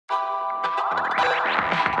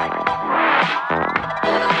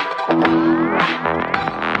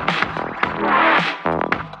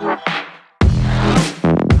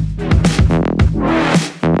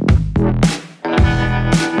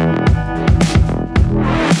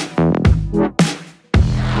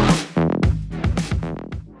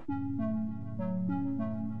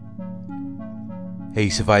Hey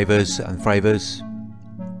survivors and thrivers.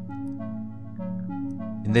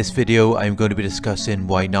 In this video I am going to be discussing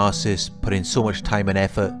why narcissists put in so much time and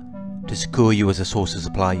effort to secure you as a source of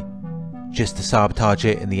supply, just to sabotage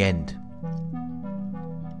it in the end.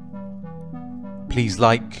 Please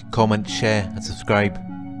like, comment, share and subscribe.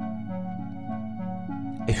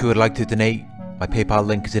 If you would like to donate, my PayPal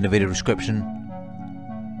link is in the video description.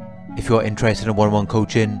 If you are interested in one-on-one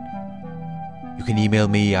coaching, you can email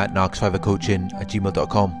me at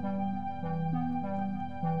narcsurvivorcoaching@gmail.com.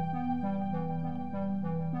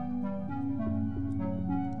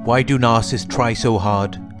 Why do narcissists try so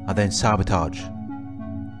hard and then sabotage?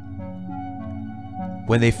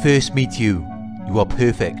 When they first meet you, you are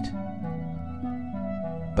perfect.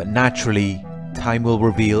 But naturally, time will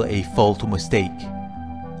reveal a fault or mistake,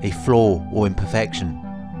 a flaw or imperfection.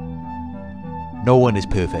 No one is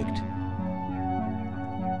perfect.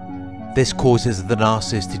 This causes the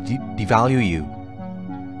narcissist to devalue you.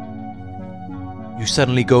 You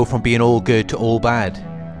suddenly go from being all good to all bad,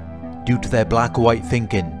 due to their black or white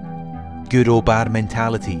thinking, good or bad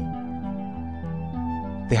mentality.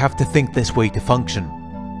 They have to think this way to function.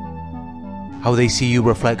 How they see you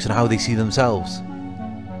reflects on how they see themselves.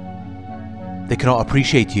 They cannot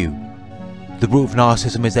appreciate you. The root of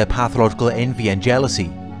narcissism is their pathological envy and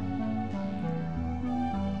jealousy.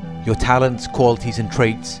 Your talents, qualities and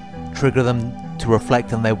traits trigger them to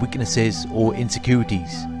reflect on their weaknesses or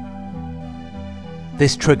insecurities.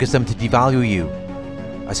 This triggers them to devalue you,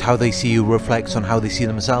 as how they see you reflects on how they see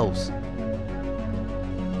themselves.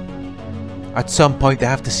 At some point they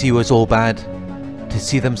have to see you as all bad, to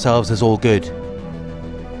see themselves as all good.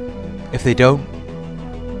 If they don't,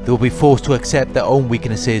 they will be forced to accept their own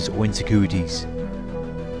weaknesses or insecurities.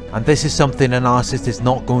 And this is something a narcissist is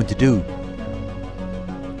not going to do.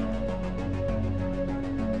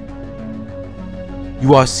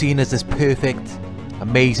 You are seen as this perfect,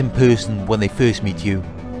 amazing person when they first meet you,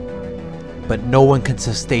 but no one can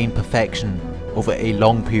sustain perfection over a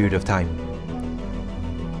long period of time.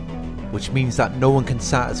 Which means that no one can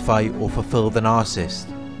satisfy or fulfill the narcissist.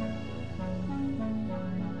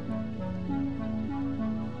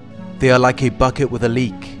 They are like a bucket with a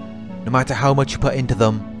leak. No matter how much you put into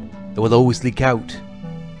them, it will always leak out.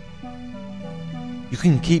 You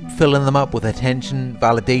can keep filling them up with attention,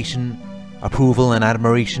 validation, approval and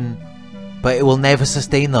admiration, but it will never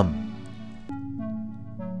sustain them.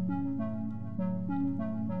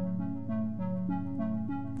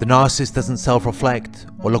 The narcissist doesn't self-reflect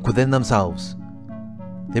or look within themselves.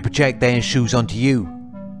 They project their shoes onto you.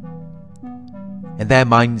 In their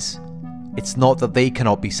minds, it's not that they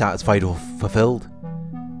cannot be satisfied or fulfilled.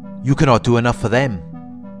 You cannot do enough for them.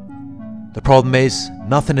 The problem is,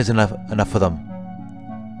 nothing is enough for them.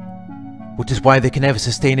 Which is why they can never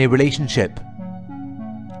sustain a relationship.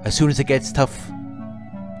 As soon as it gets tough,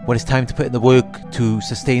 when it's time to put in the work to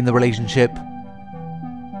sustain the relationship,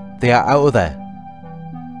 they are out of there.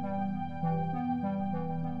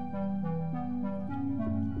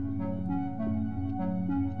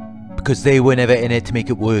 Because they were never in it to make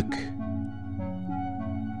it work.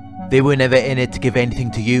 They were never in it to give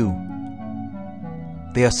anything to you.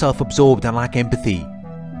 They are self-absorbed and lack empathy.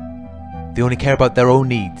 They only care about their own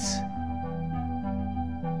needs.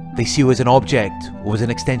 They see you as an object or as an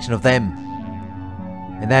extension of them.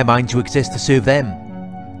 In their minds you exist to serve them.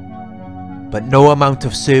 But no amount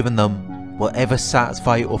of serving them will ever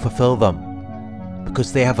satisfy or fulfill them,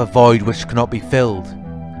 because they have a void which cannot be filled.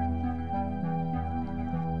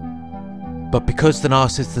 But because the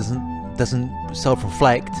narcissist doesn't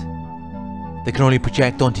self-reflect, they can only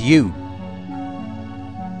project onto you.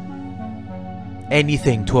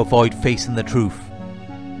 Anything to avoid facing the truth,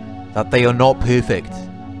 that they are not perfect.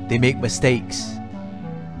 They make mistakes.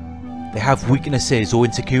 They have weaknesses or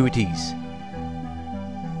insecurities.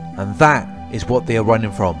 And that is what they are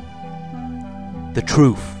running from. The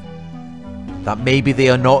truth. That maybe they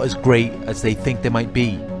are not as great as they think they might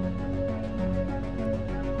be.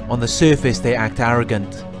 On the surface they act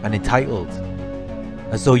arrogant and entitled,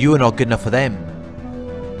 as though you are not good enough for them.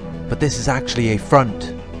 But this is actually a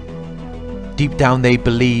front. Deep down they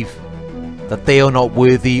believe that they are not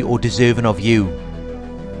worthy or deserving of you.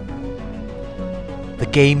 The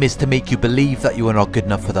game is to make you believe that you are not good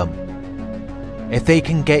enough for them. If they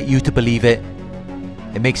can get you to believe it,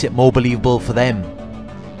 it makes it more believable for them.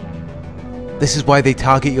 This is why they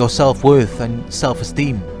target your self-worth and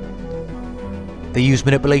self-esteem. They use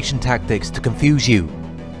manipulation tactics to confuse you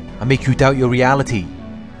and make you doubt your reality.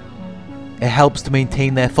 It helps to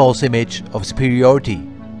maintain their false image of superiority.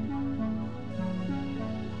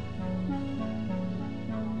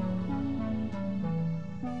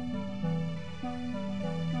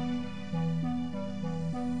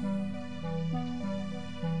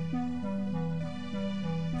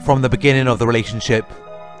 From the beginning of the relationship,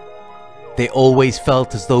 they always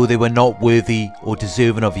felt as though they were not worthy or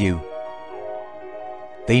deserving of you.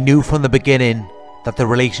 They knew from the beginning that the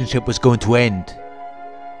relationship was going to end.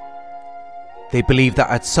 They believed that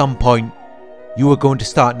at some point you were going to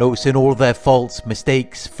start noticing all of their faults,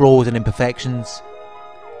 mistakes, flaws and imperfections,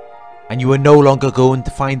 and you were no longer going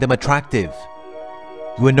to find them attractive.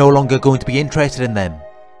 You were no longer going to be interested in them.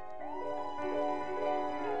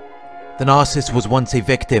 The narcissist was once a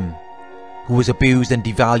victim who was abused and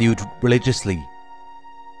devalued religiously.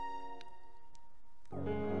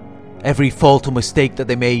 Every fault or mistake that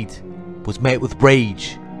they made was met with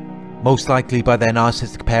rage, most likely by their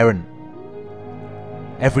narcissistic parent.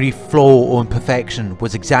 Every flaw or imperfection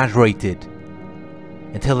was exaggerated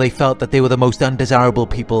until they felt that they were the most undesirable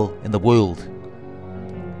people in the world.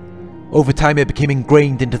 Over time it became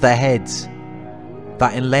ingrained into their heads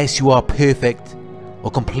that unless you are perfect or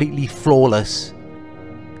completely flawless,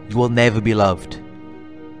 you will never be loved.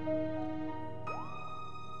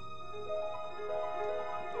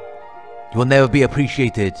 You will never be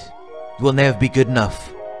appreciated. You will never be good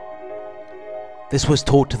enough. This was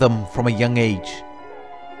taught to them from a young age.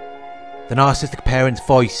 The narcissistic parent's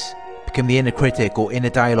voice became the inner critic or inner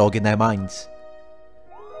dialogue in their minds.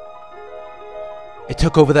 It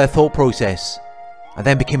took over their thought process and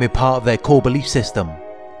then became a part of their core belief system.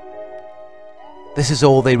 This is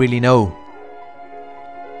all they really know.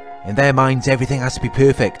 In their minds, everything has to be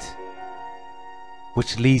perfect,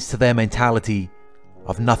 which leads to their mentality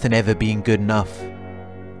of nothing ever being good enough,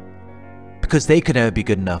 because they could never be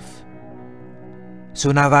good enough.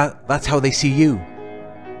 So now that's how they see you.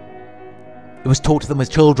 It was taught to them as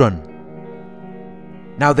children.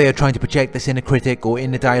 Now they are trying to project this inner critic or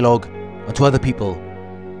inner dialogue onto other people,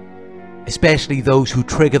 especially those who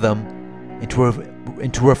trigger them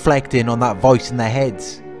into reflecting on that voice in their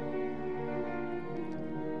heads.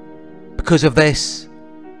 Because of this,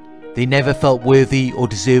 they never felt worthy or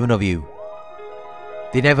deserving of you.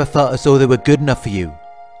 They never felt as though they were good enough for you.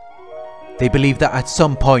 They believed that at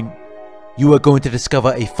some point you were going to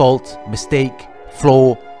discover a fault, mistake,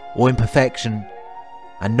 flaw or imperfection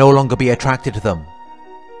and no longer be attracted to them.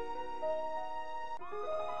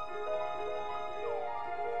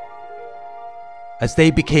 As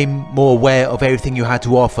they became more aware of everything you had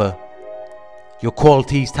to offer, your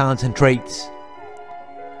qualities, talents and traits,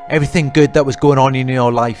 everything good that was going on in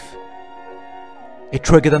your life, it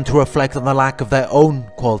triggered them to reflect on the lack of their own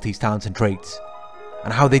qualities, talents and traits,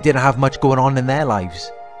 and how they didn't have much going on in their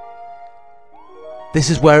lives.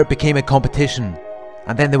 This is where it became a competition,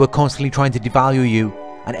 and then they were constantly trying to devalue you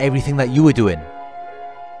and everything that you were doing.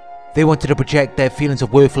 They wanted to project their feelings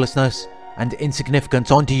of worthlessness and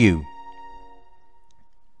insignificance onto you.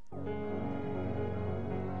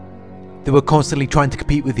 They were constantly trying to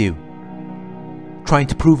compete with you, trying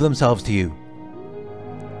to prove themselves to you.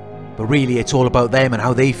 But really it's all about them and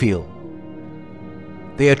how they feel.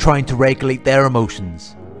 They are trying to regulate their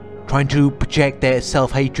emotions, trying to project their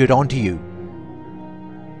self-hatred onto you.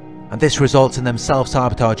 And this results in them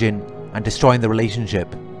self-sabotaging and destroying the relationship.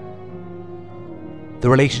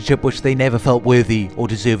 The relationship which they never felt worthy or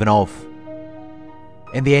deserving of.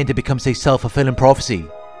 In the end it becomes a self-fulfilling prophecy.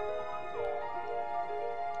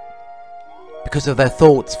 Because of their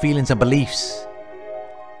thoughts, feelings and beliefs.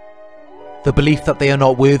 The belief that they are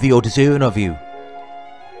not worthy or deserving of you.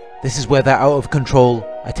 This is where their out of control,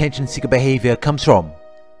 attention-seeker behaviour comes from.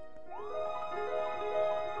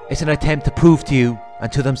 It's an attempt to prove to you and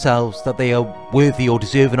to themselves that they are worthy or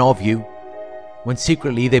deserving of you, when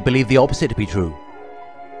secretly they believe the opposite to be true.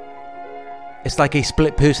 It's like a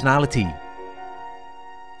split personality.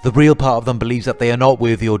 The real part of them believes that they are not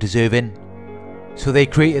worthy or deserving, so they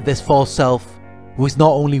created this false self who is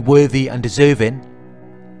not only worthy and deserving,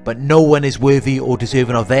 but no one is worthy or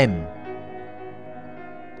deserving of them.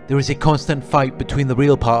 There is a constant fight between the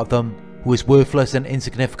real part of them, who is worthless and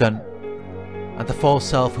insignificant, and the false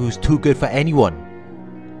self who is too good for anyone.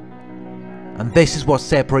 And this is what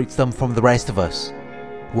separates them from the rest of us,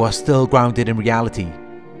 who are still grounded in reality.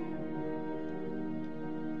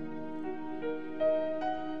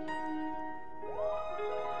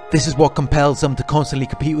 This is what compels them to constantly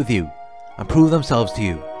compete with you and prove themselves to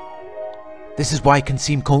you. This is why it can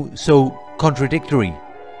seem so contradictory.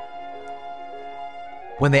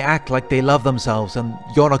 When they act like they love themselves and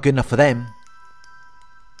you're not good enough for them,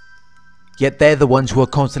 yet they're the ones who are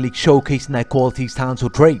constantly showcasing their qualities, talents or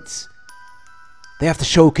traits. They have to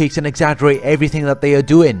showcase and exaggerate everything that they are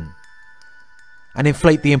doing and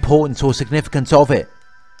inflate the importance or significance of it,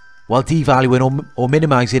 while devaluing or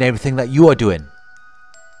minimizing everything that you are doing.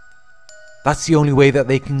 That's the only way that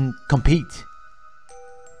they can compete.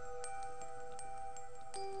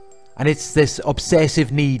 And it's this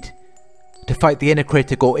obsessive need to fight the inner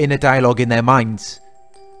critic or inner dialogue in their minds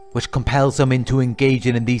which compels them into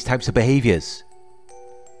engaging in these types of behaviours.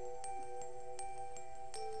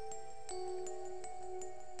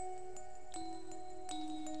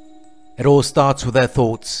 It all starts with their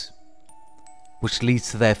thoughts, which leads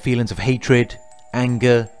to their feelings of hatred,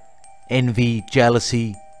 anger, envy,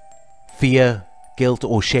 jealousy, fear, guilt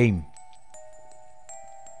or shame.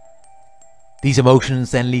 These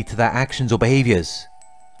emotions then lead to their actions or behaviours.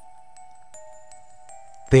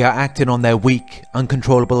 They are acting on their weak,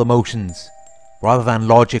 uncontrollable emotions rather than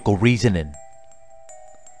logic or reasoning.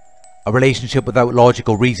 A relationship without logic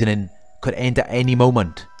or reasoning could end at any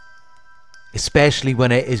moment, especially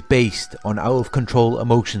when it is based on out of control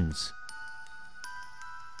emotions.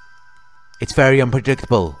 It's very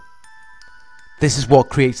unpredictable. This is what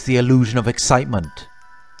creates the illusion of excitement.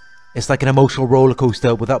 It's like an emotional roller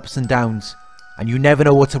coaster with ups and downs, and you never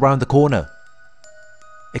know what's around the corner.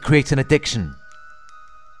 It creates an addiction.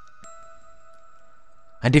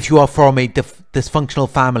 And if you are from a dysfunctional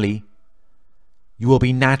family, you will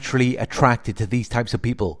be naturally attracted to these types of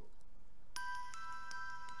people.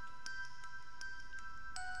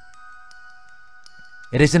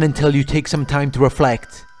 It isn't until you take some time to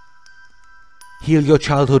reflect, heal your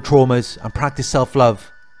childhood traumas and practice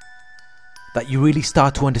self-love that you really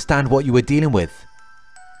start to understand what you were dealing with.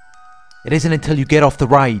 It isn't until you get off the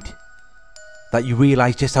ride that you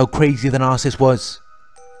realise just how crazy the narcissist was.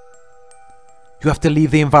 You have to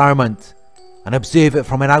leave the environment and observe it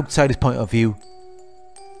from an outsider's point of view.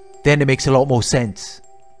 Then it makes a lot more sense.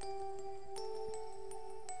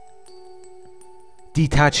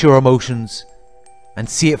 Detach your emotions and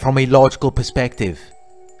see it from a logical perspective.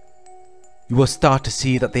 You will start to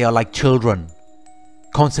see that they are like children,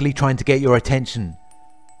 constantly trying to get your attention,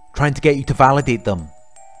 trying to get you to validate them,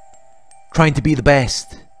 trying to be the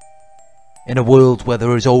best in a world where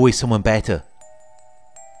there is always someone better.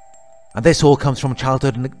 And this all comes from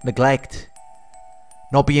childhood neglect,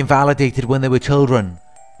 not being validated when they were children,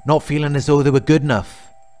 not feeling as though they were good enough,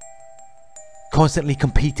 constantly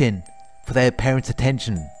competing for their parents'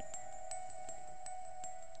 attention.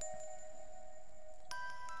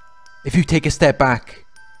 If you take a step back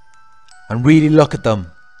and really look at them,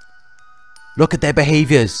 look at their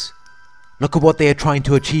behaviours, look at what they are trying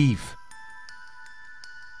to achieve,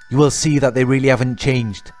 you will see that they really haven't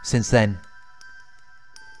changed since then.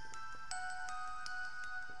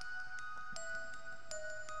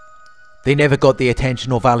 They never got the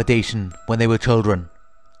attention or validation when they were children.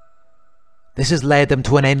 This has led them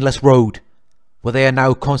to an endless road where they are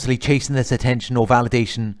now constantly chasing this attention or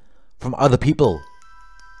validation from other people.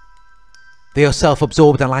 They are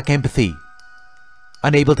self-absorbed and lack empathy,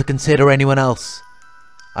 unable to consider anyone else,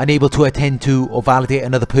 unable to attend to or validate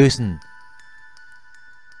another person.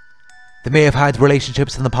 They may have had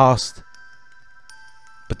relationships in the past,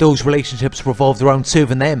 but those relationships revolved around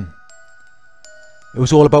serving them. It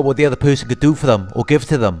was all about what the other person could do for them or give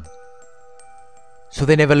to them. So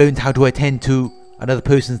they never learned how to attend to another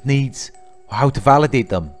person's needs or how to validate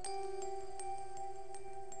them.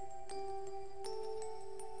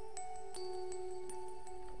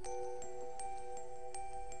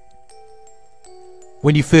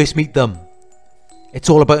 When you first meet them, it's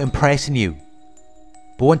all about impressing you.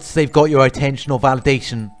 But once they've got your attention or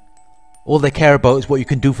validation, all they care about is what you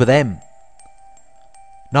can do for them.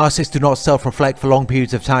 Narcissists do not self-reflect for long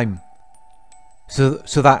periods of time, so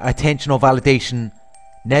that attention or validation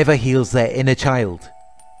never heals their inner child.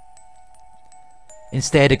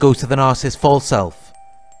 Instead, it goes to the narcissist's false self,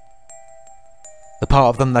 the part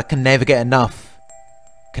of them that can never get enough,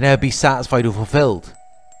 can never be satisfied or fulfilled.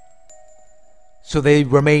 So they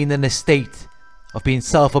remain in a state of being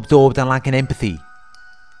self-absorbed and lacking empathy.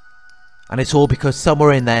 And it's all because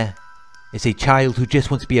somewhere in there is a child who just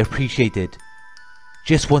wants to be appreciated,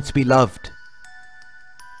 just wants to be loved.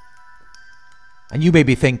 And you may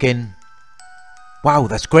be thinking, wow,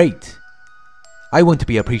 that's great. I want to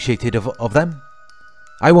be appreciated of them.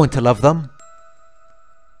 I want to love them.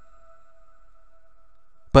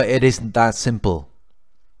 But it isn't that simple.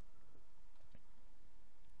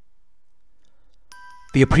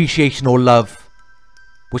 The appreciation or love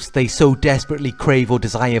which they so desperately crave or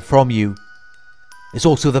desire from you is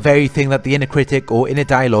also the very thing that the inner critic or inner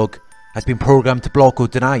dialogue has been programmed to block or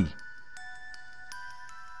deny.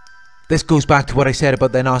 This goes back to what I said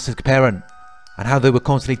about their narcissistic parent and how they were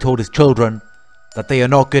constantly told as children that they are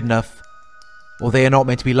not good enough or they are not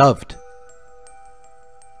meant to be loved.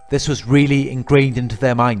 This was really ingrained into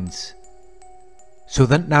their minds, so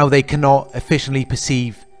that now they cannot efficiently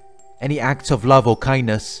perceive any acts of love or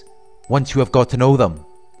kindness once you have got to know them,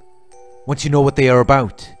 once you know what they are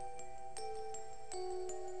about,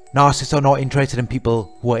 Narcissists are not interested in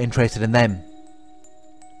people who are interested in them.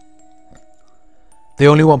 They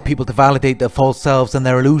only want people to validate their false selves and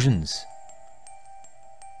their illusions.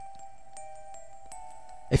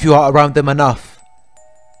 If you are around them enough,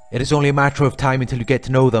 it is only a matter of time until you get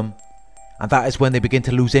to know them, and that is when they begin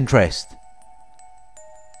to lose interest.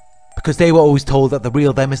 Because they were always told that the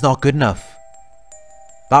real them is not good enough.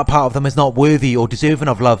 That part of them is not worthy or deserving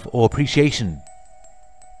of love or appreciation.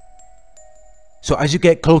 So as you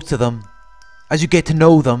get close to them, as you get to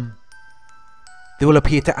know them, they will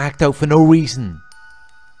appear to act out for no reason.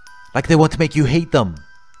 Like they want to make you hate them.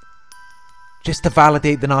 Just to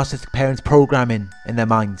validate the narcissistic parents' programming in their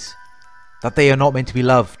minds that they are not meant to be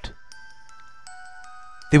loved.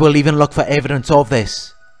 They will even look for evidence of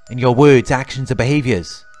this in your words, actions and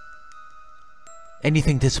behaviours.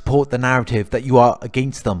 Anything to support the narrative that you are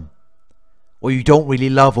against them, or you don't really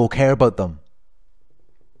love or care about them.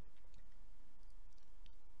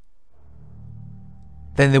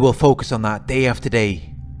 Then they will focus on that day after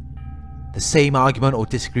day. The same argument or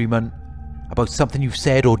disagreement about something you've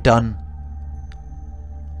said or done,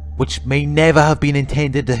 which may never have been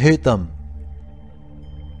intended to hurt them.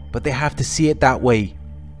 But they have to see it that way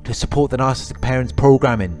to support the narcissistic parents'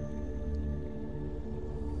 programming.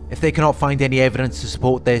 If they cannot find any evidence to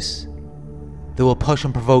support this, they will push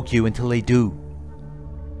and provoke you until they do.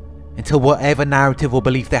 Until whatever narrative or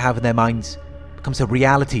belief they have in their minds becomes a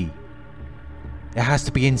reality. It has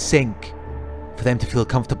to be in sync for them to feel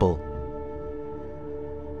comfortable.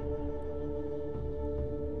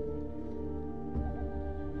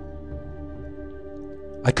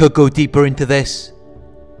 I could go deeper into this,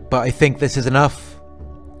 but I think this is enough.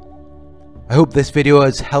 I hope this video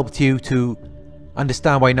has helped you to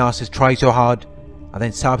understand why narcissists try so hard and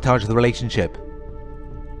then sabotage the relationship.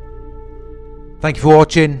 Thank you for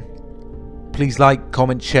watching. Please like,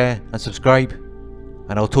 comment, share and subscribe,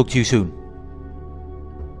 and I'll talk to you soon.